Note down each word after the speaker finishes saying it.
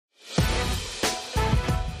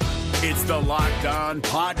It's the Locked On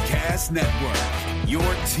Podcast Network, your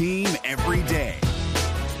team every day.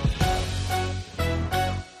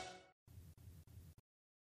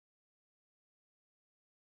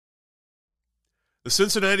 The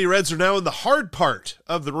Cincinnati Reds are now in the hard part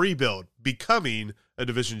of the rebuild, becoming a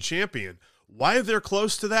division champion. Why they're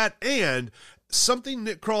close to that, and something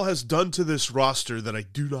Nick Kroll has done to this roster that I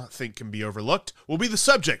do not think can be overlooked, will be the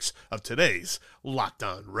subjects of today's Locked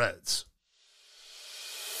On Reds.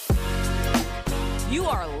 You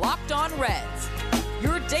are Locked On Reds,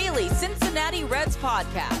 your daily Cincinnati Reds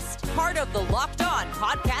podcast, part of the Locked On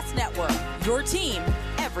Podcast Network, your team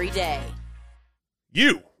every day.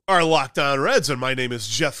 You are Locked On Reds, and my name is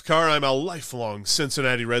Jeff Carr. I'm a lifelong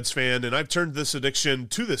Cincinnati Reds fan, and I've turned this addiction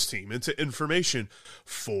to this team into information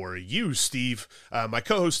for you, Steve. My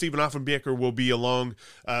co-host, Stephen Offenbaker, will be along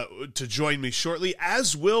to join me shortly,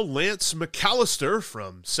 as will Lance McAllister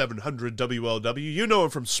from 700 WLW. You know him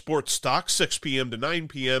from Sports Talk, 6 p.m. to 9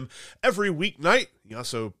 p.m. every weeknight. He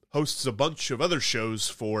also hosts a bunch of other shows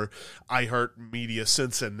for iHeartMedia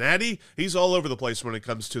Cincinnati. He's all over the place when it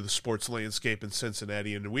comes to the sports landscape in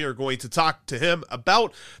Cincinnati, and we are going to talk to him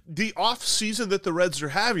about the offseason that the Reds are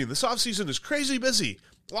having. This offseason is crazy busy.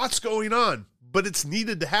 Lots going on, but it's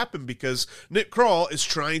needed to happen because Nick Kroll is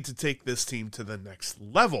trying to take this team to the next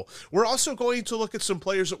level. We're also going to look at some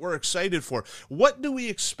players that we're excited for. What do we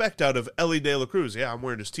expect out of Elly De La Cruz? Yeah, I'm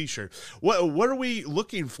wearing his t-shirt. What are we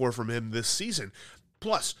looking for from him this season?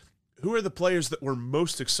 Plus, who are the players that we're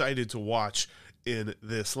most excited to watch in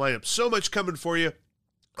this lineup? So much coming for you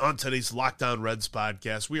on today's Locked On Reds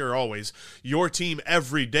podcast. We are always your team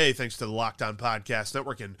every day, thanks to the Locked On Podcast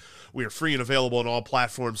Network, and we are free and available on all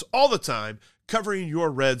platforms all the time, covering your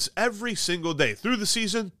Reds every single day, through the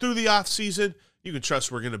season, through the off-season. You can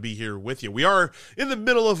trust we're going to be here with you. We are in the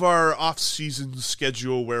middle of our off-season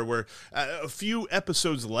schedule where we're a few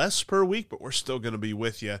episodes less per week, but we're still going to be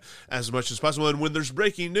with you as much as possible. And when there's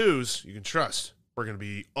breaking news, you can trust we're going to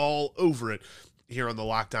be all over it here on the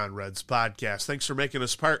Locked On Reds podcast. Thanks for making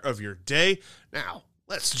us part of your day. Now,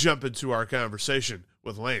 let's jump into our conversation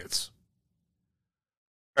with Lance.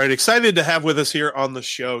 All right, excited to have with us here on the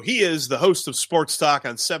show. He is the host of Sports Talk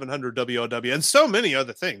on 700 WLW and so many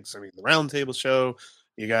other things. I mean, the Roundtable Show,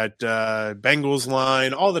 you got Bengals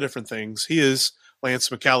Line, all the different things. He is Lance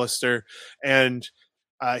McAllister, and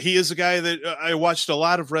he is a guy that I watched a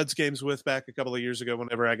lot of Reds games with back a couple of years ago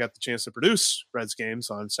whenever I got the chance to produce Reds games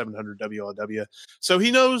on 700 WLW. So he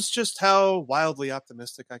knows just how wildly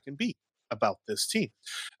optimistic I can be about this team.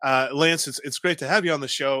 Lance, it's great to have you on the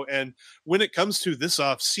show. And when it comes to this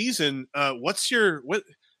off season,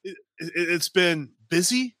 it's been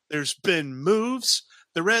busy. There's been moves.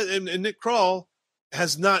 The Red and Nick Kroll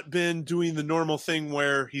has not been doing the normal thing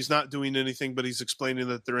where he's not doing anything, but he's explaining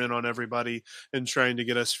that they're in on everybody and trying to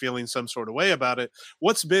get us feeling some sort of way about it.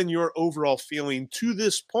 What's been your overall feeling to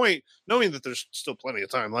this point, knowing that there's still plenty of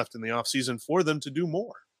time left in the off season for them to do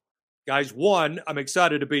more? Guys, one, I'm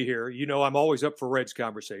excited to be here. You know, I'm always up for Reds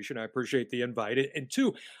conversation. I appreciate the invite. And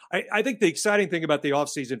two, I think the exciting thing about the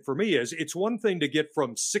offseason for me is it's one thing to get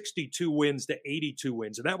from 62 wins to 82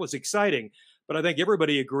 wins, and that was exciting. But I think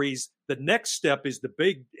everybody agrees the next step is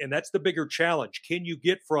that's the bigger challenge. Can you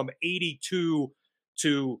get from 82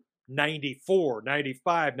 to 94,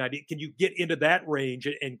 95, 90? Can you get into that range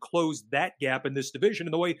and close that gap in this division?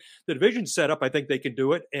 And the way the division's set up, I think they can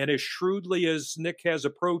do it. And as shrewdly as Nick has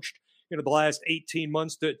approached the last 18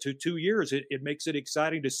 months to 2 years, it makes it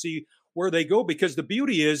exciting to see where they go, because the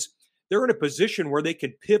beauty is they're in a position where they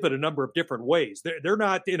can pivot a number of different ways. They're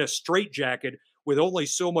not in a straitjacket with only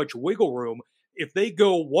so much wiggle room. If they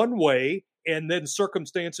go one way and then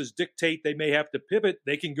circumstances dictate they may have to pivot,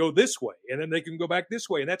 they can go this way, and then they can go back this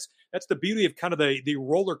way. And that's the beauty of kind of the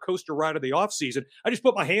roller coaster ride of the offseason. I just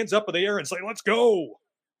put my hands up in the air and say, let's go.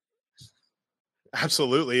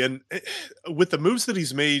 Absolutely. And with the moves that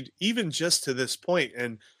he's made, even just to this point,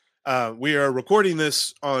 and we are recording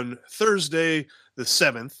this on Thursday, the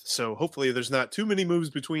 7th. So hopefully there's not too many moves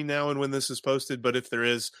between now and when this is posted. But if there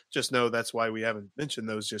is, just know that's why we haven't mentioned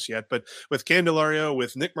those just yet. But with Candelario,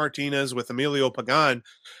 with Nick Martinez, with Emilio Pagan,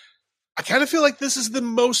 I kind of feel like this is the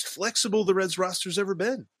most flexible the Reds roster's ever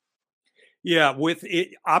been. Yeah, with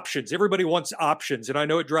it, options. Everybody wants options. And I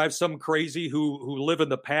know it drives some crazy who live in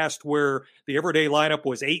the past where the everyday lineup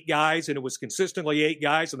was 8 guys and it was consistently 8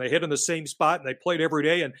 guys and they hit in the same spot and they played every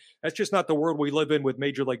day. And that's just not the world we live in with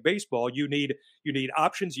Major League Baseball. You need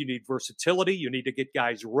options. You need versatility. You need to get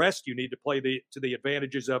guys rest. You need to play to the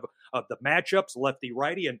advantages of the matchups, lefty,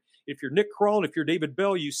 righty. And if you're Nick Kroll and if you're David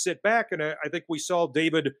Bell, you sit back. And I think we saw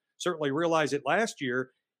David certainly realize it last year.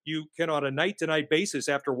 you can, on a night-to-night basis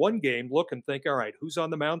after one game, look and think, all right, who's on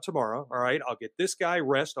the mound tomorrow? All right, I'll get this guy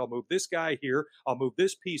rest. I'll move this guy here. I'll move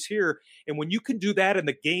this piece here. And when you can do that in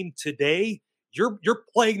the game today, you're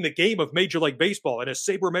playing the game of Major League Baseball in a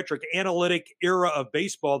sabermetric analytic era of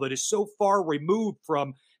baseball that is so far removed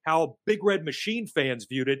from how Big Red Machine fans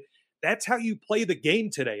viewed it. That's how you play the game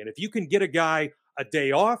today. And if you can get a guy a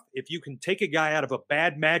day off, if you can take a guy out of a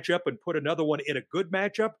bad matchup and put another one in a good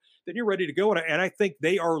matchup, then you're ready to go. And I think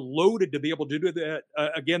they are loaded to be able to do that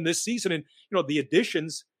again this season. And, the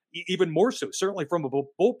additions, even more so, certainly from a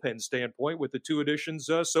bullpen standpoint with the two additions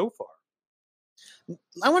so far.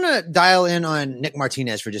 I want to dial in on Nick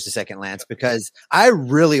Martinez for just a second, Lance, because I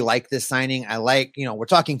really like this signing. I like, we're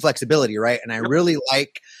talking flexibility, right? And I really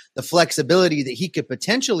like the flexibility that he could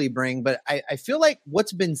potentially bring. But I feel like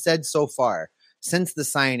what's been said so far since the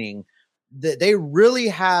signing, that they really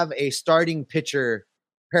have a starting pitcher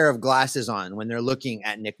pair of glasses on when they're looking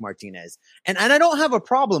at Nick Martinez. And I don't have a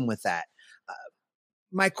problem with that.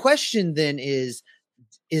 My question then is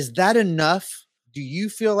that enough? Do you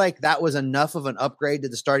feel like that was enough of an upgrade to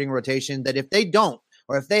the starting rotation that if they don't,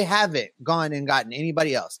 or if they haven't gone and gotten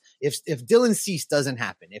anybody else, if Dylan Cease doesn't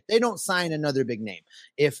happen, if they don't sign another big name,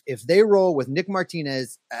 if they roll with Nick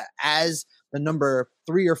Martinez as the number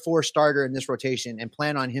 3 or 4 starter in this rotation and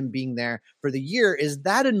plan on him being there for the year, is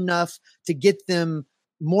that enough to get them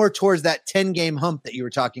more towards that 10-game hump that you were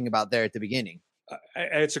talking about there at the beginning?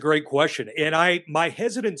 It's a great question. And my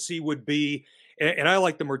hesitancy would be, and I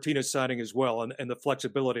like the Martinez signing as well, and the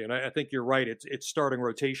flexibility. And I think you're right. It's starting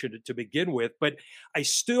rotation to begin with. But I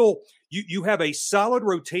still, you have a solid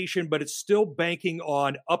rotation, but it's still banking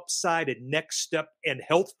on upside and next step and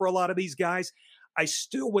health for a lot of these guys. I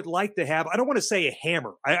still would like to have, I don't want to say a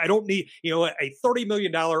hammer. I don't need, a $30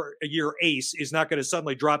 million a year ace is not going to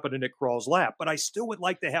suddenly drop into Nick Kral's lap. But I still would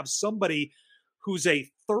like to have somebody who's a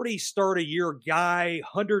 30 start a year guy,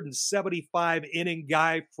 175 inning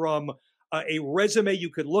guy from a resume you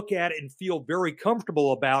could look at and feel very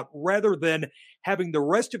comfortable about, rather than having the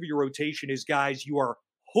rest of your rotation is guys you are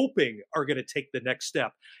hoping are going to take the next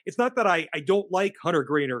step. It's not that I don't like Hunter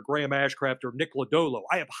Green or Graham Ashcraft or Nick Lodolo.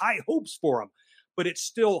 I have high hopes for them, but it's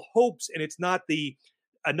still hopes, and it's not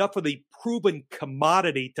enough of the proven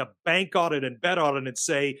commodity to bank on it and bet on it and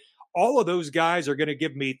say, all of those guys are going to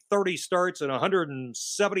give me 30 starts and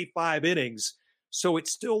 175 innings. So it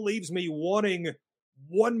still leaves me wanting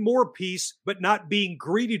one more piece, but not being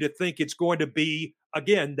greedy to think it's going to be,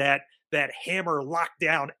 again, that hammer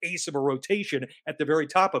lockdown ace of a rotation at the very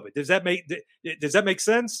top of it. Does that make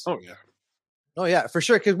sense? Oh yeah, for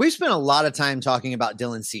sure. Because we spent a lot of time talking about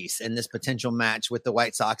Dylan Cease and this potential match with the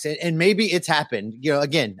White Sox, and maybe it's happened.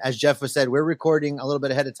 Again, as Jeff was said, we're recording a little bit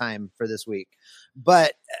ahead of time for this week.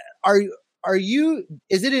 But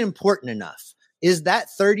is it important enough? Is that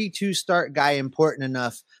 32 start guy important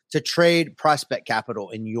enough to trade prospect capital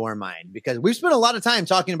in your mind? Because we've spent a lot of time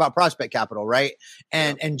talking about prospect capital, right?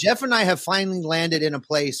 And Jeff and I have finally landed in a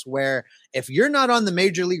place where if you're not on the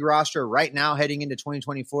major league roster right now heading into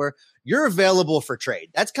 2024, you're available for trade.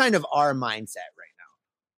 That's kind of our mindset right now.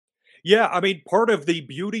 Yeah, I mean, part of the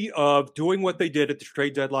beauty of doing what they did at the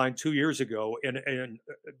trade deadline 2 years ago and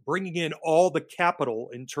bringing in all the capital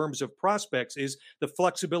in terms of prospects is the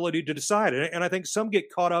flexibility to decide. And I think some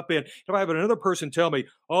get caught up in, if I have another person tell me,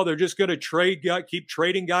 oh, they're just going to keep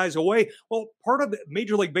trading guys away. Well, part of the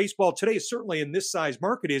Major League Baseball today, certainly in this size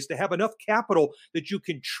market, is to have enough capital that you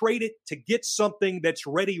can trade it to get something that's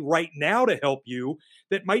ready right now to help you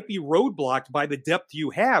that might be roadblocked by the depth you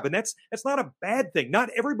have. And that's not a bad thing. Not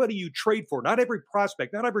everybody you trade for, not every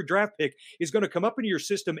prospect, not every draft pick is going to come up into your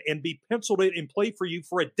system and be penciled in and play for you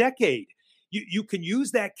for a decade. You can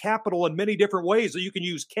use that capital in many different ways. So you can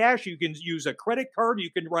use cash, you can use a credit card, you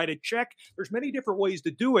can write a check. There's many different ways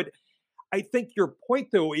to do it. I think your point,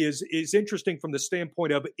 though, is interesting from the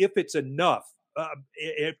standpoint of if it's enough,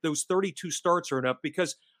 if those 32 starts are enough,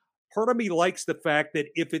 because part of me likes the fact that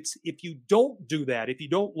if you don't do that, if you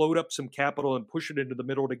don't load up some capital and push it into the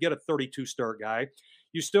middle to get a 32 start guy,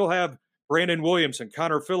 you still have Brandon Williamson,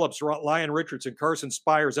 Connor Phillips, Lyon Richardson, Carson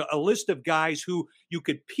Spires, a list of guys who you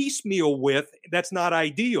could piecemeal with. That's not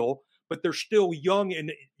ideal, but they're still young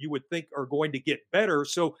and you would think are going to get better.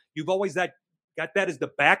 So you've always got that as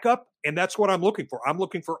the backup, and that's what I'm looking for. I'm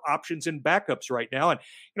looking for options and backups right now. And,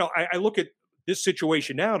 I look at this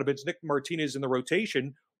situation now, and if it's Nick Martinez in the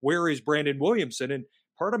rotation, where is Brandon Williamson? And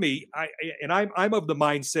part of me, I'm of the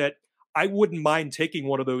mindset, I wouldn't mind taking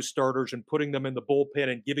one of those starters and putting them in the bullpen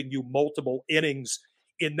and giving you multiple innings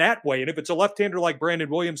in that way. And if it's a left-hander like Brandon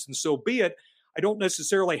Williamson, so be it. I don't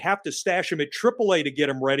necessarily have to stash him at AAA to get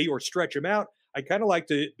him ready or stretch him out. I kind of like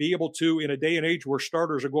to be able to, in a day and age where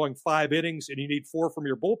starters are going 5 innings and you need 4 from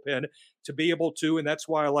your bullpen, to be able to, and that's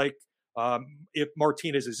why I like, if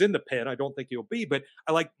Martinez is in the pen, I don't think he'll be, but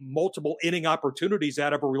I like multiple inning opportunities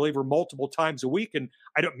out of a reliever multiple times a week. And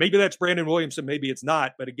maybe that's Brandon Williamson, maybe it's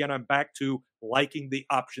not. But again, I'm back to liking the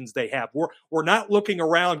options they have. We're not looking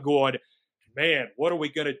around going, man, what are we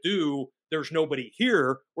going to do? There's nobody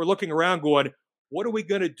here. We're looking around going, what are we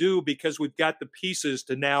going to do? Because we've got the pieces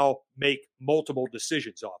to now make multiple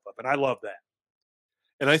decisions off of. And I love that.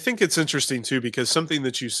 And I think it's interesting too, because something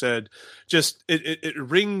that you said, just it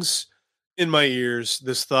rings in my ears,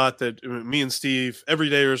 this thought that me and Steve,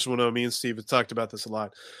 everydayers will know me and Steve have talked about this a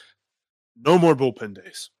lot. No more bullpen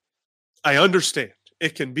days. I understand.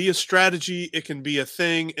 It can be a strategy. It can be a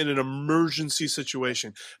thing in an emergency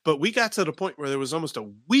situation. But we got to the point where there was almost a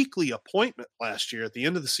weekly appointment last year at the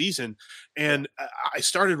end of the season. And I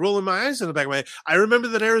started rolling my eyes in the back of my head. I remember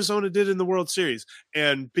that Arizona did in the World Series.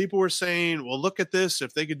 And people were saying, well, look at this.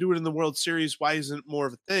 If they could do it in the World Series, why isn't it more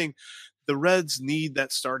of a thing? The Reds need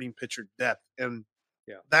that starting pitcher depth. And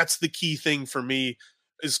that's the key thing for me.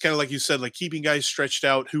 Is kind of like you said, like keeping guys stretched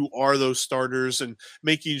out who are those starters and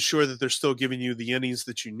making sure that they're still giving you the innings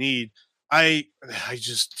that you need. I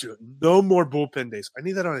just no more bullpen days. I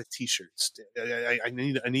need that on a t-shirt. I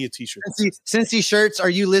need a t-shirt. Cincy shirts, are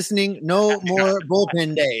you listening? No more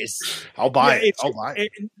bullpen days. I'll buy it. I'll buy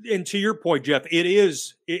it. And to your point, Jeff,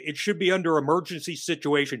 it should be under emergency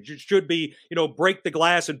situations. It should be, break the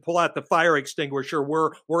glass and pull out the fire extinguisher.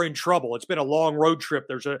 We're in trouble. It's been a long road trip.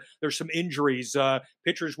 There's some injuries.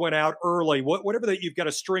 Pitchers went out early. Whatever that you've got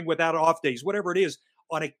a string without off days. Whatever it is.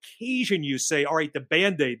 On occasion, you say, all right, the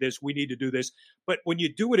Band-Aid this, we need to do this. But when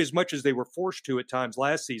you do it as much as they were forced to at times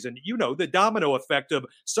last season, the domino effect of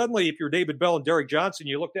suddenly if you're David Bell and Derek Johnson,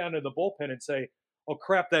 you look down in the bullpen and say, oh,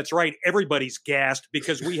 crap, that's right. Everybody's gassed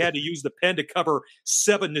because we had to use the pen to cover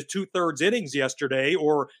 7 2/3 innings yesterday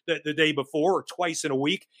or the day before or twice in a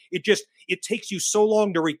week. It takes you so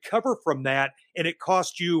long to recover from that. And it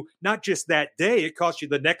costs you not just that day, it costs you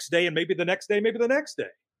the next day and maybe the next day, maybe the next day.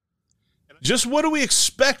 Just what do we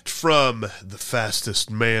expect from the fastest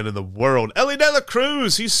man in the world? Ellie De La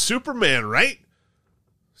Cruz, he's Superman, right?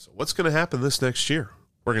 So what's going to happen this next year?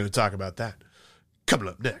 We're going to talk about that coming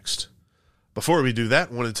up next. Before we do that,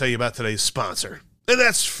 I want to tell you about today's sponsor, and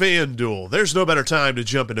that's FanDuel. There's no better time to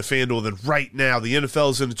jump into FanDuel than right now. The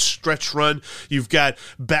NFL is in its stretch run. You've got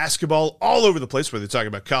basketball all over the place, whether you're talking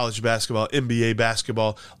about college basketball, NBA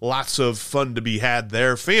basketball, lots of fun to be had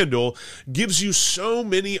there. FanDuel gives you so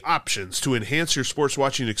many options to enhance your sports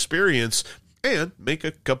watching experience and make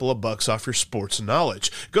a couple of bucks off your sports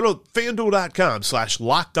knowledge. Go to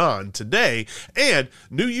FanDuel.com/LockedOn today, and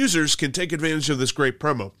new users can take advantage of this great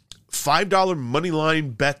promo. $5 money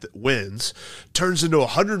line bet that wins turns into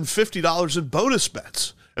 $150 in bonus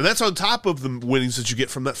bets. And that's on top of the winnings that you get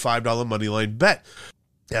from that $5 money line bet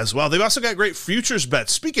as well. They've also got great futures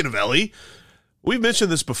bets. Speaking of Ellie, we've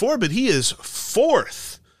mentioned this before, but he is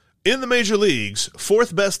 4th in the major leagues,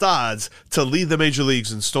 4th best odds to lead the major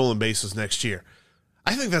leagues in stolen bases next year.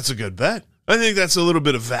 I think that's a good bet. I think that's a little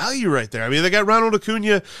bit of value right there. I mean, they got Ronald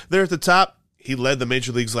Acuna there at the top. He led the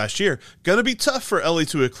major leagues last year. Going to be tough for Ellie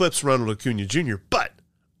to eclipse Ronald Acuna Jr., but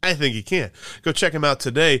I think he can. Go check him out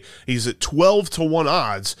today. He's at 12-1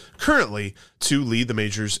 odds currently to lead the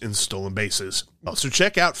majors in stolen bases. Also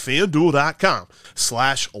check out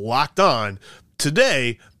FanDuel.com/LockedOn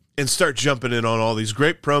today and start jumping in on all these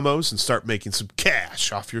great promos and start making some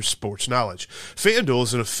cash off your sports knowledge. FanDuel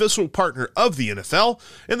is an official partner of the NFL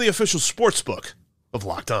and the official sports book of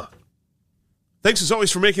Locked On. Thanks as always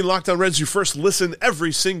for making Locked On Reds your first listen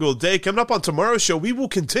every single day. Coming up on tomorrow's show, we will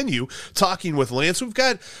continue talking with Lance. We've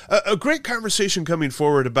got a great conversation coming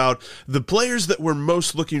forward about the players that we're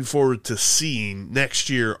most looking forward to seeing next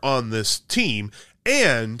year on this team,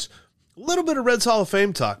 and a little bit of Reds Hall of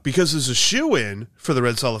Fame talk, because there's a shoe-in for the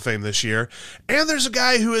Reds Hall of Fame this year, and there's a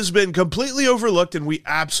guy who has been completely overlooked, and we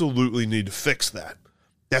absolutely need to fix that.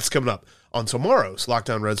 That's coming up on tomorrow's Locked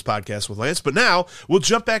On Reds podcast with Lance. But now we'll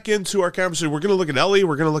jump back into our conversation. We're going to look at Ellie.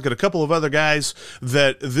 We're going to look at a couple of other guys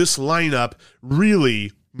that this lineup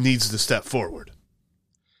really needs to step forward.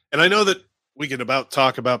 And I know that we can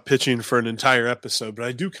talk about pitching for an entire episode, but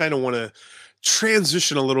I do kind of want to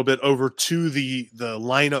transition a little bit over to the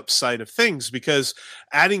lineup side of things, because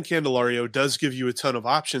adding Candelario does give you a ton of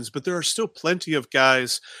options, but there are still plenty of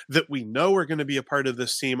guys that we know are going to be a part of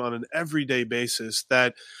this team on an everyday basis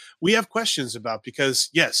that we have questions about, because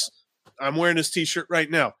yes, I'm wearing his t-shirt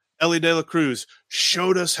right now. Ellie De La Cruz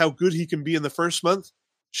showed us how good he can be in the first month,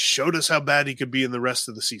 showed us how bad he could be in the rest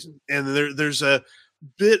of the season. And there's a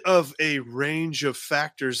bit of a range of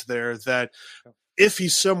factors there that if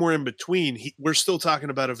he's somewhere in between, we're still talking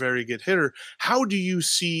about a very good hitter. How do you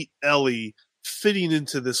see Elly fitting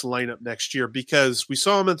into this lineup next year? Because we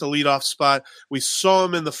saw him at the leadoff spot. We saw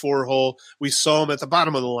him in the 4-hole. We saw him at the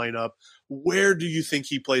bottom of the lineup. Where do you think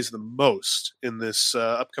he plays the most in this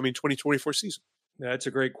upcoming 2024 season? That's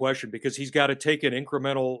a great question, because he's got to take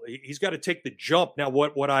he's got to take the jump. Now,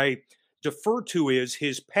 what I defer to is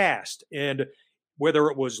his past, and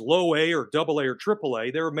whether it was low A or double A or triple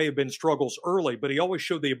A, there may have been struggles early, but he always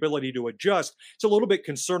showed the ability to adjust. It's a little bit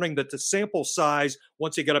concerning that the sample size,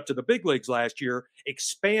 once he got up to the big leagues last year,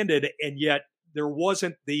 expanded, and yet there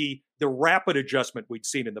wasn't the rapid adjustment we'd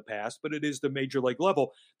seen in the past, but it is the major league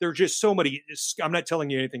level. There are just so many. I'm not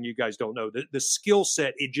telling you anything you guys don't know. The skill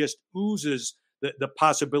set, it just oozes the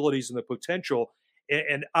possibilities and the potential.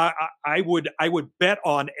 And I would bet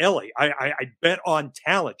on Elly. I bet on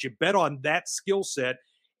talent. You bet on that skill set,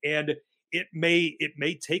 and it may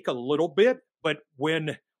take a little bit, but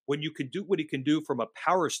when you can do what he can do from a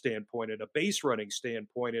power standpoint and a base running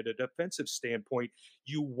standpoint and a defensive standpoint,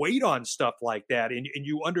 you wait on stuff like that, and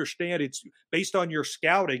you understand it's based on your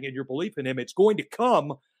scouting and your belief in him. It's going to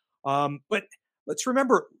come, but let's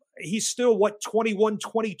remember, he's still 21,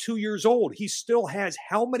 22 years old. He still has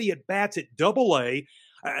how many at bats at double A?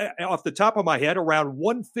 Off the top of my head, around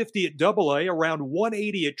 150 at double A, around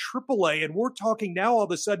 180 at triple A. And we're talking now all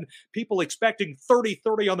of a sudden people expecting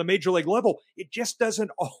 30-30 on the major league level. It just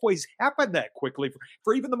doesn't always happen that quickly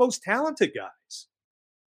for even the most talented guys.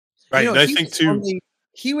 Right. And I think too,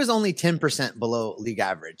 he was only 10% below league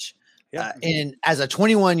average. Yep. And as a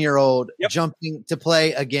 21-year-old jumping to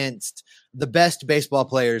play against the best baseball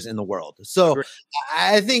players in the world. So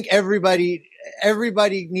I think everybody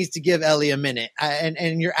needs to give Elly a minute.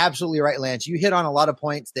 And you're absolutely right, Lance. You hit on a lot of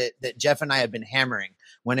points that Jeff and I have been hammering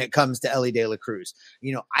when it comes to Elly De La Cruz.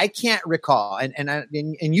 You know, I can't recall, and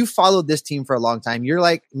you followed this team for a long time. You're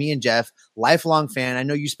like me and Jeff, lifelong fan. I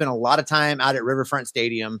know you spent a lot of time out at Riverfront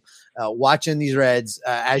Stadium watching these Reds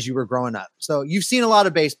as you were growing up. So you've seen a lot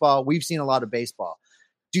of baseball. We've seen a lot of baseball.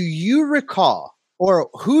 Do you recall,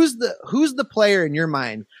 or who's the player in your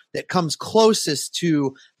mind that comes closest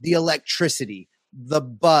to the electricity, the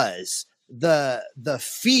buzz, the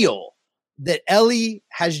feel that Elly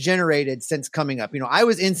has generated since coming up? You know, I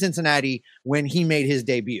was in Cincinnati when he made his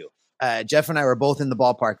debut. Jeff and I were both in the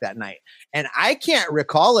ballpark that night, and I can't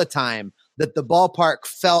recall a time that the ballpark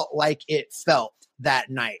felt like it felt that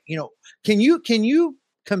night. You know, can you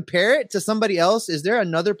compare it to somebody else? Is there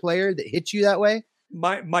another player that hits you that way?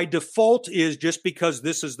 My default is, just because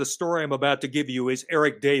this is the story I'm about to give you, is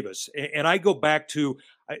Eric Davis. And I go back to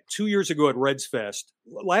 2 years ago at Reds Fest,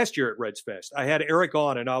 last year at Reds Fest. I had Eric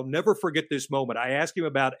on, and I'll never forget this moment. I asked him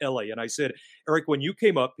about Elly, and I said, Eric, when you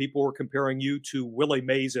came up, people were comparing you to Willie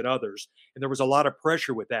Mays and others, and there was a lot of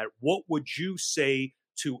pressure with that. What would you say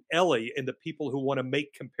to Elly and the people who want to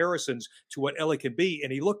make comparisons to what Elly can be?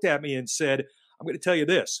 And he looked at me and said, I'm going to tell you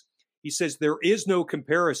this. He says, there is no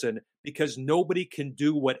comparison because nobody can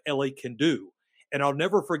do what Elly can do. And I'll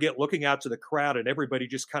never forget looking out to the crowd, and everybody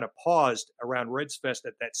just kind of paused around Reds Fest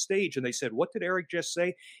at that stage. And they said, what did Eric just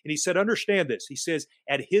say? And he said, understand this. He says,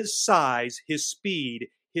 at his size, his speed,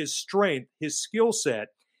 his strength, his skill set,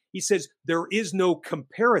 he says, there is no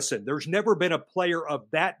comparison. There's never been a player of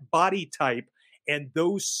that body type and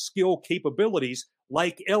those skill capabilities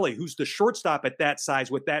like Elly, who's the shortstop at that size,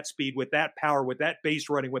 with that speed, with that power, with that base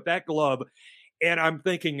running, with that glove. And I'm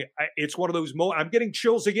thinking, it's one of those moments. I'm getting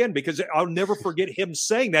chills again, because I'll never forget him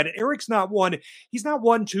saying that. And Eric's not one. He's not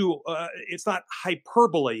one to. It's not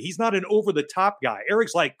hyperbole. He's not an over the top guy.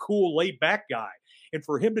 Eric's like cool, laid back guy. And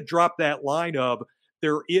for him to drop that line of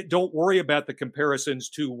don't worry about the comparisons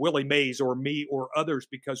to Willie Mays or me or others,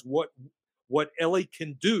 because what Elly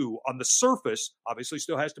can do on the surface, obviously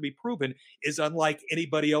still has to be proven, is unlike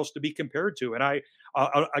anybody else to be compared to. And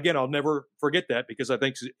I'll never forget that, because I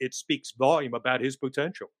think it speaks volume about his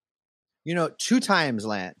potential. You know, 2 times,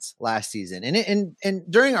 Lance, last season, and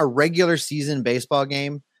during a regular season baseball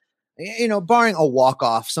game, you know, barring a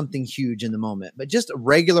walk-off, something huge in the moment, but just a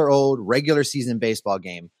regular season baseball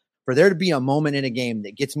game, for there to be a moment in a game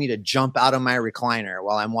that gets me to jump out of my recliner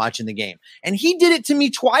while I'm watching the game. And he did it to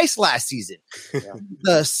me twice last season. Yeah.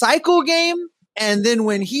 The cycle game, and then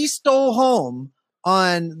when he stole home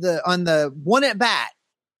on the one at bat,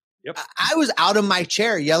 I was out of my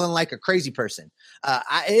chair yelling like a crazy person.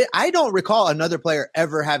 I don't recall another player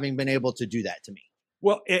ever having been able to do that to me.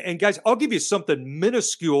 Well, and guys, I'll give you something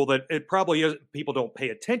minuscule that it probably is, people don't pay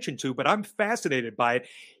attention to, but I'm fascinated by it.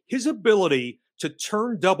 his ability to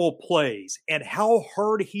turn double plays and how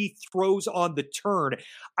hard he throws on the turn.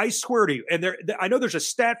 I swear to you, and I know there's a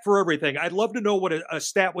stat for everything. I'd love to know what a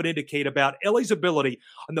stat would indicate about Ellie's ability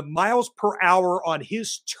on the miles per hour on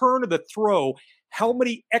his turn of the throw, how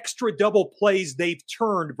many extra double plays they've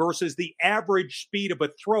turned versus the average speed of a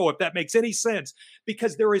throw, if that makes any sense.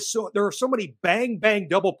 Because there are so many bang, bang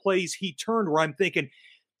double plays he turned where I'm thinking,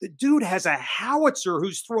 the dude has a howitzer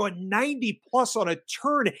who's throwing 90 plus on a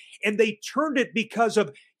turn, and they turned it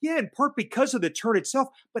in part because of the turn itself.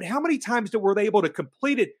 But how many times were they able to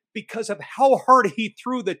complete it because of how hard he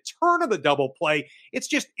threw the turn of the double play?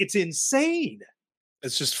 It's insane.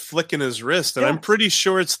 It's just flicking his wrist. And I'm pretty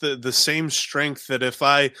sure it's the same strength that if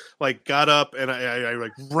I got up and I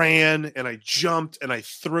ran and I jumped and I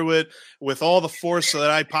threw it with all the force that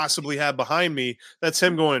I possibly have behind me, that's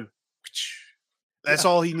him going, that's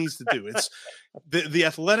all he needs to do. It's the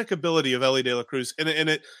athletic ability of Elly De La Cruz.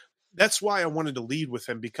 And that's why I wanted to lead with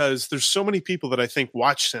him, because there's so many people that I think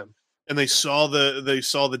watched him and they saw the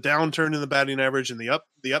downturn in the batting average and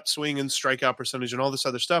the upswing in strikeout percentage and all this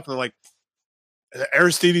other stuff. And they're like,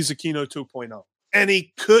 Aristides Aquino 2.0. And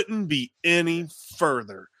he couldn't be any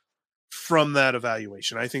further from that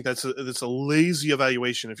evaluation. I think that's a lazy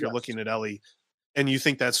evaluation if you're looking at Elly and you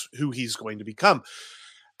think that's who he's going to become.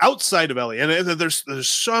 Outside of Elly, and there's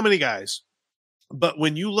so many guys, but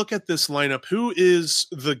when you look at this lineup, who is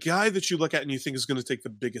the guy that you look at and you think is going to take the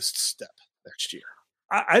biggest step next year?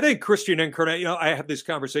 I think Christian Encarnacion. I have this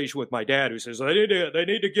conversation with my dad who says they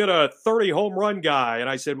need to get a 30 home run guy, and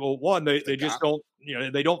I said, well, one, they just don't,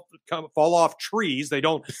 they don't fall off trees, they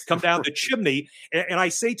don't come down the chimney, and I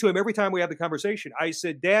say to him every time we have the conversation, I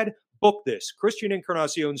said, Dad, book this. Christian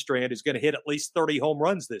Encarnacion Strand is going to hit at least 30 home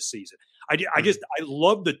runs this season. I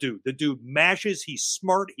love the dude. The dude mashes. He's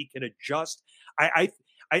smart. He can adjust. I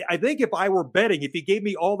think if I were betting, if he gave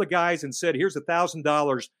me all the guys and said, here's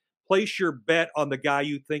 $1,000, place your bet on the guy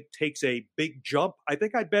you think takes a big jump, I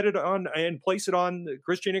think I'd bet it on and place it on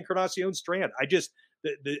Christian Encarnacion Strand.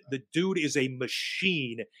 The dude is a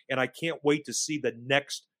machine, and I can't wait to see the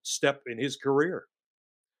next step in his career.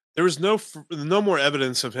 There was no more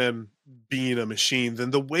evidence of him being a machine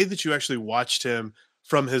than the way that you actually watched him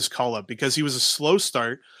from his call up, because he was a slow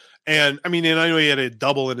start. And I know he had a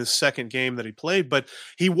double in his second game that he played, but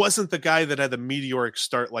he wasn't the guy that had the meteoric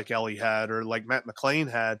start like Elly had or like Matt McLean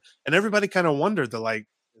had. And everybody kind of wondered,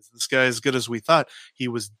 is this guy as good as we thought? He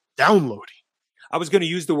was downloading. I was going to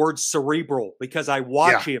use the word cerebral because I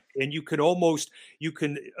watch him, and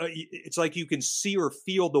it's like you can see or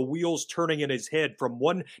feel the wheels turning in his head from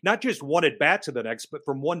one, not just one at bat to the next, but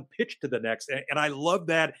from one pitch to the next. And I love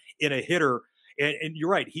that in a hitter. And you're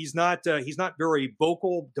right. He's not very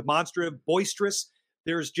vocal, demonstrative, boisterous.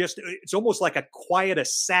 It's almost like a quiet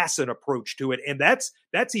assassin approach to it. And that's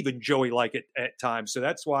even Joey like it at times. So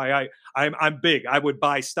that's why I'm big. I would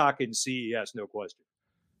buy stock in CES. No question.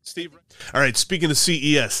 Steve. All right. Speaking of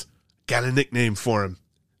CES, got a nickname for him.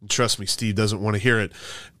 And trust me, Steve doesn't want to hear it,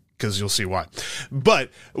 because you'll see why. But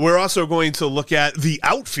we're also going to look at the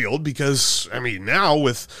outfield because, now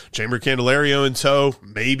with Chamber Candelario in tow,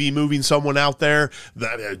 maybe moving someone out there,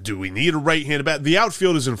 do we need a right-handed bat? The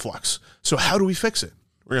outfield is in flux. So how do we fix it?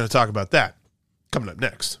 We're going to talk about that coming up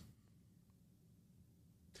next.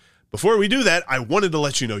 Before we do that, I wanted to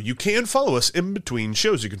let you know you can follow us in between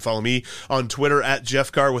shows. You can follow me on Twitter at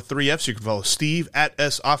Jeff Carr with 3 Fs. You can follow Steve at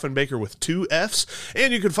S. Offenbaker with 2 Fs.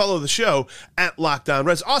 And you can follow the show at Locked On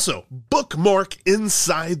Reds. Also, bookmark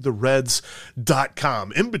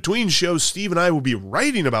InsideTheReds.com. In between shows, Steve and I will be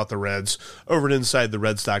writing about the Reds over at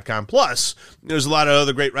InsideTheReds.com. Plus, there's a lot of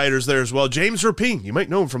other great writers there as well. James Rapine, you might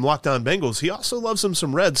know him from Locked On Bengals. He also loves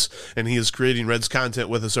some Reds, and he is creating Reds content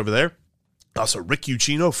with us over there. Also, Rick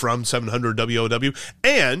Uccino from 700 WOW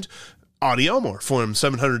and Audie Elmore from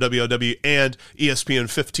 700 WOW and ESPN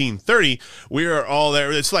 1530. We are all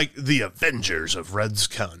there. It's like the Avengers of Reds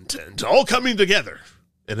content, all coming together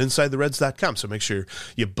at InsideTheReds.com. So make sure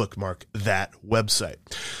you bookmark that website.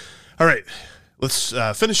 All right, let's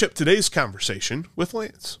finish up today's conversation with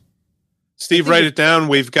Lance. Steve, write it down.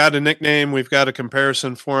 We've got a nickname. We've got a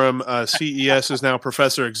comparison for him. CES is now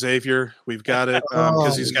Professor Xavier. We've got it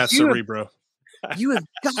because he's got cerebro. You have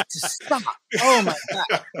got to stop. Oh, my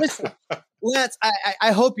God. Listen, Lance,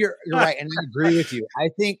 I hope you're right, and I agree with you. I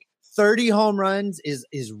think 30 home runs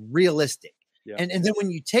is realistic. Yeah. And then when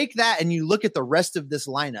you take that and you look at the rest of this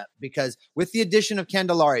lineup, because with the addition of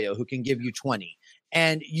Candelario, who can give you 20,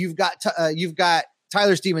 and you've got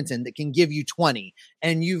Tyler Stevenson that can give you 20,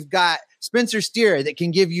 and you've got Spencer Steer that can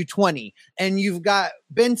give you 20, and you've got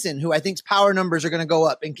Benson, who I think's power numbers are going to go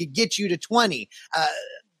up and could get you to 20.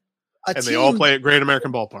 And they all play at Great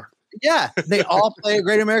American Ballpark. Yeah, they all play at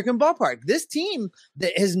Great American Ballpark. This team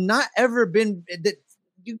that has not ever been that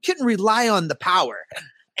you couldn't rely on the power,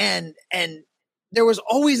 and there was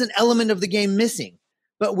always an element of the game missing.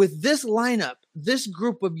 But with this lineup, this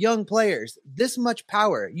group of young players, this much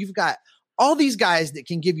power, you've got all these guys that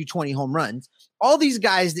can give you 20 home runs, all these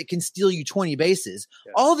guys that can steal you 20 bases,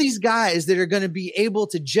 all these guys that are going to be able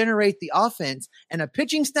to generate the offense, and a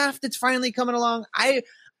pitching staff that's finally coming along.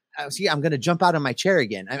 See, I'm going to jump out of my chair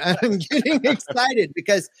again. I'm getting excited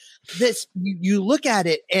because you look at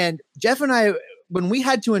it, and Jeff and I, when we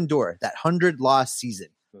had to endure that 100-loss season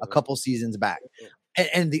a couple seasons back,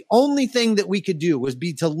 and the only thing that we could do was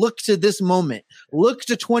to look to this moment, look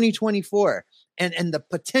to 2024 and the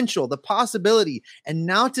potential, the possibility, and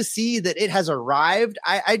now to see that it has arrived,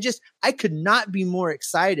 I could not be more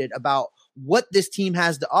excited about what this team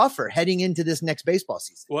has to offer heading into this next baseball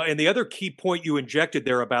season. Well, and the other key point you injected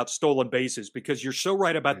there about stolen bases, because you're so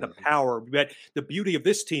right about the power. But the beauty of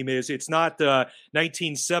this team is it's not the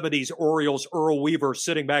 1970s Orioles Earl Weaver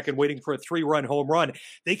sitting back and waiting for a 3-run home run.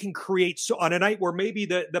 They can create on a night where maybe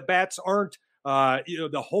the bats aren't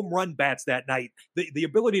the home run bats that night, the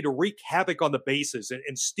ability to wreak havoc on the bases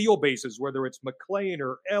and steal bases, whether it's McLean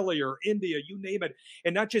or Ellie or India, you name it,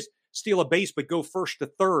 and not just steal a base, but go first to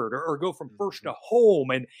third or go from first to home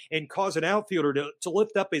and cause an outfielder to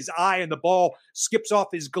lift up his eye and the ball skips off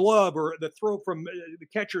his glove, or the throw from the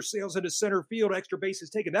catcher sails into center field, extra base is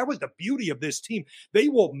taken. That was the beauty of this team. They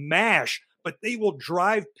will mash, but they will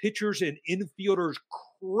drive pitchers and infielders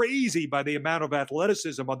crazy by the amount of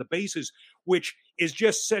athleticism on the bases, which is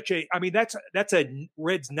just such a, I mean, that's a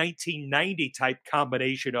Reds 1990 type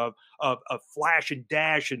combination of flash and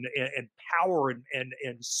dash and power and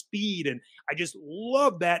speed. And I just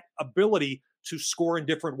love that ability to score in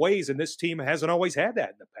different ways. And this team hasn't always had that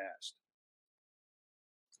in the past.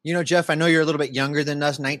 You know, Jeff, I know you're a little bit younger than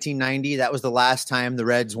us. 1990, that was the last time the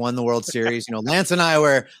Reds won the World Series. You know, Lance and I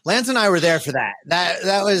were there for that.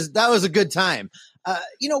 That was a good time.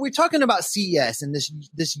 You know, we're talking about CES and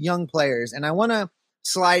this young players, and I want to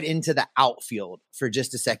slide into the outfield for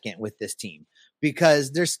just a second with this team,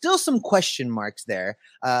 because there's still some question marks there.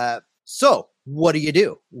 So what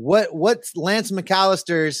do? What's Lance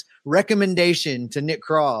McAllister's recommendation to Nick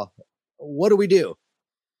Krall? What do we do?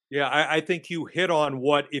 Yeah, I think you hit on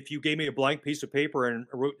what, if you gave me a blank piece of paper and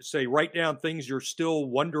write down things you're still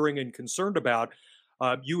wondering and concerned about,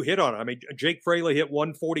 you hit on it. I mean, Jake Fraley hit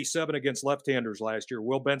 147 against left-handers last year.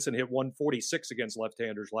 Will Benson hit 146 against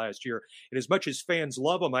left-handers last year. And as much as fans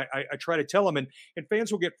love them, I try to tell them, and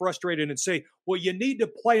fans will get frustrated and say, well, you need to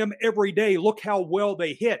play them every day. Look how well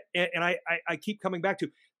they hit. And I keep coming back to,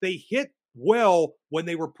 they hit well when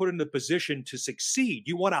they were put in the position to succeed.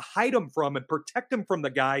 You want to hide them from and protect them from the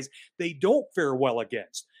guys they don't fare well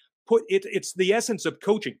against. It's the essence of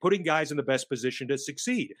coaching, putting guys in the best position to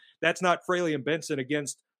succeed. That's not Fraley and Benson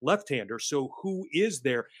against left-handers. So who is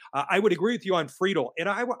there? I would agree with you on Friedel. And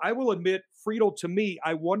I will admit, Friedel, to me,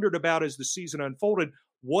 I wondered about as the season unfolded,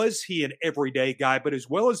 was he an everyday guy? But as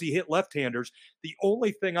well as he hit left-handers, the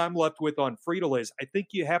only thing I'm left with on Friedel is I think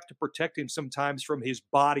you have to protect him sometimes from his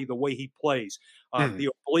body, the way he plays.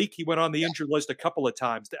 The oblique, he went on the injured list a couple of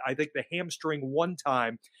times. I think the hamstring one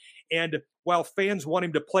time. And while fans want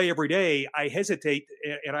him to play every day, I hesitate,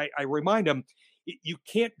 and I remind them, you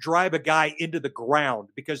can't drive a guy into the ground,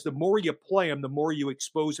 because the more you play him, the more you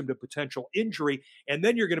expose him to potential injury. And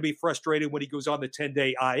then you're going to be frustrated when he goes on the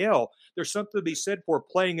 10-day IL. There's something to be said for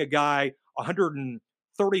playing a guy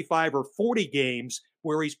 135 or 40 games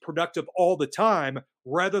where he's productive all the time,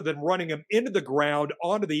 rather than running him into the ground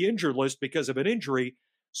onto the injured list because of an injury.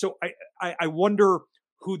 So I wonder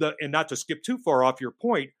who and not to skip too far off your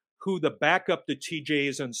point, who the backup to TJ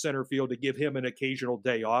is in center field to give him an occasional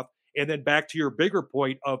day off. And then back to your bigger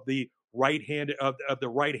point of the right-handed the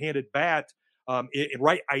right-handed bat, the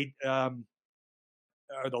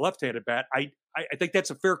left-handed bat. I think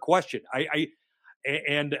that's a fair question.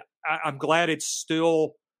 I'm glad it's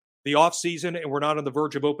still the off season and we're not on the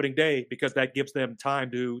verge of opening day, because that gives them time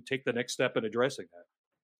to take the next step in addressing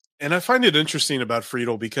that. And I find it interesting about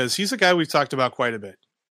Friedel, because he's a guy we've talked about quite a bit.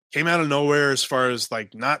 Came out of nowhere as far as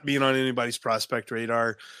like not being on anybody's prospect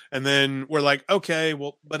radar. And then we're like, okay,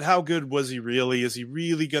 well, but how good was he really? Is he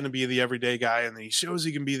really going to be the everyday guy? And then he shows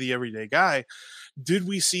he can be the everyday guy. Did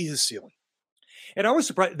we see his ceiling? And I was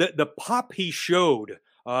surprised that the pop he showed,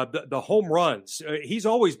 the home runs, he's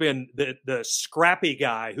always been the scrappy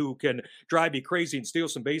guy who can drive you crazy and steal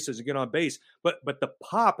some bases and get on base. But the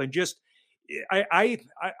pop, and just, I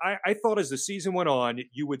thought as the season went on,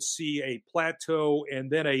 you would see a plateau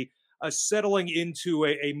and then a settling into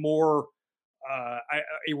a more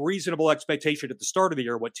a reasonable expectation at the start of the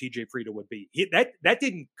year what TJ Frieda would be. That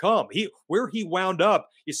didn't come. Where he wound up,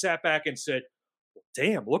 you sat back and said,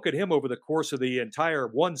 damn, look at him over the course of the entire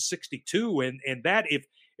 162. And that, if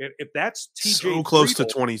that's TJ so close Frieda,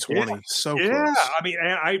 to 2020, so close. Yeah, I mean,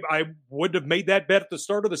 I wouldn't have made that bet at the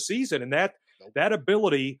start of the season. And that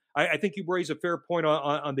ability, I think you raise a fair point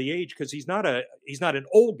on the age, because he's not an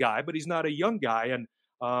old guy, but he's not a young guy. And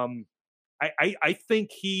I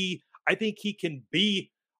think he can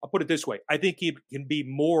be, I'll put it this way, I think he can be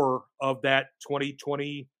more of that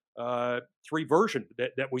 2023 version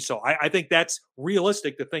that we saw. I think that's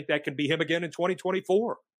realistic to think that can be him again in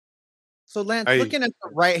 2024. So Lance, looking at the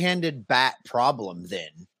right-handed bat problem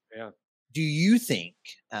then, do you think,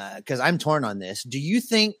 because I'm torn on this, do you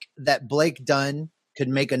think that Blake Dunn could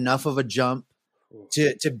make enough of a jump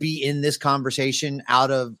to be in this conversation out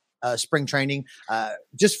of spring training?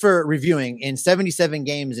 Just for reviewing, in 77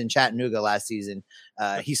 games in Chattanooga last season,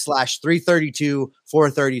 he slashed 332,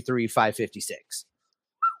 433, 556.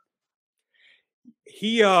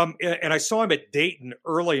 He and I saw him at Dayton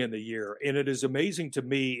early in the year, and it is amazing to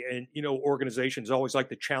me. And organizations always like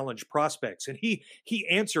to challenge prospects, and he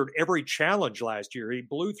answered every challenge last year. He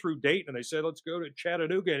blew through Dayton, and they said, "Let's go to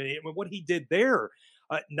Chattanooga." And what he did there,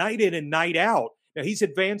 night in and night out. Now he's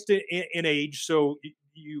advanced in age, so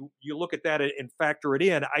you look at that and factor it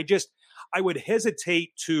in. I would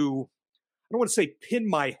hesitate to. I don't want to say pin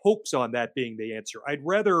my hopes on that being the answer. I'd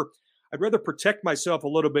rather protect myself a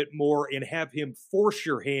little bit more and have him force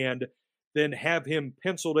your hand than have him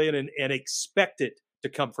penciled in and expect it to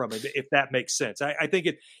come from him, if that makes sense. I think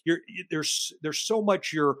there's so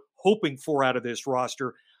much you're hoping for out of this roster.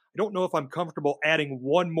 I don't know if I'm comfortable adding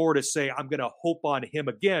one more to say I'm going to hope on him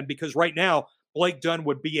again, because right now Blake Dunn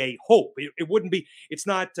would be a hope. It wouldn't be. It's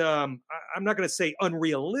not. I'm not going to say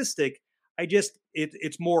unrealistic.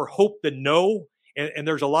 It's more hope than no. And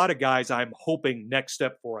there's a lot of guys I'm hoping next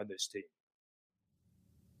step for on this team.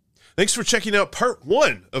 Thanks for checking out part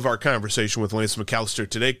 1 of our conversation with Lance McAllister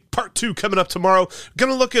today. Part 2 coming up tomorrow.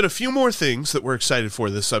 Going to look at a few more things that we're excited for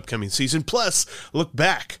this upcoming season, plus look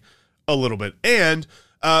back a little bit. And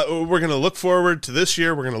we're going to look forward to this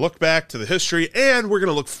year. We're going to look back to the history, and we're going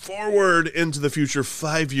to look forward into the future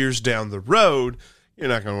 5 years down the road. You're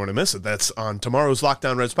not going to want to miss it. That's on tomorrow's Locked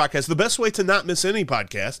On Reds podcast. The best way to not miss any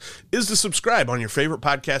podcast is to subscribe on your favorite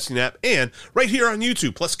podcasting app and right here on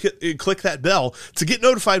YouTube. Plus, click that bell to get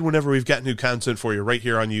notified whenever we've got new content for you right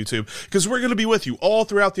here on YouTube, because we're going to be with you all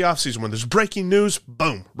throughout the offseason. When there's breaking news,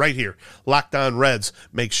 boom, right here. Locked On Reds.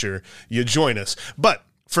 Make sure you join us. But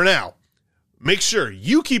for now, make sure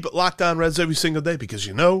you keep it Locked On Reds every single day, because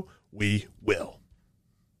we will.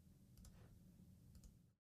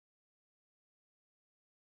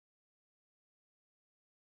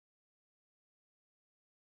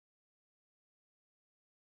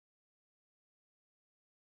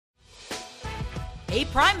 Hey,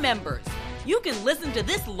 Prime members, you can listen to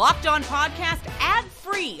this Locked On podcast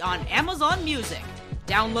ad-free on Amazon Music.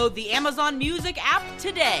 Download the Amazon Music app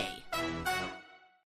today.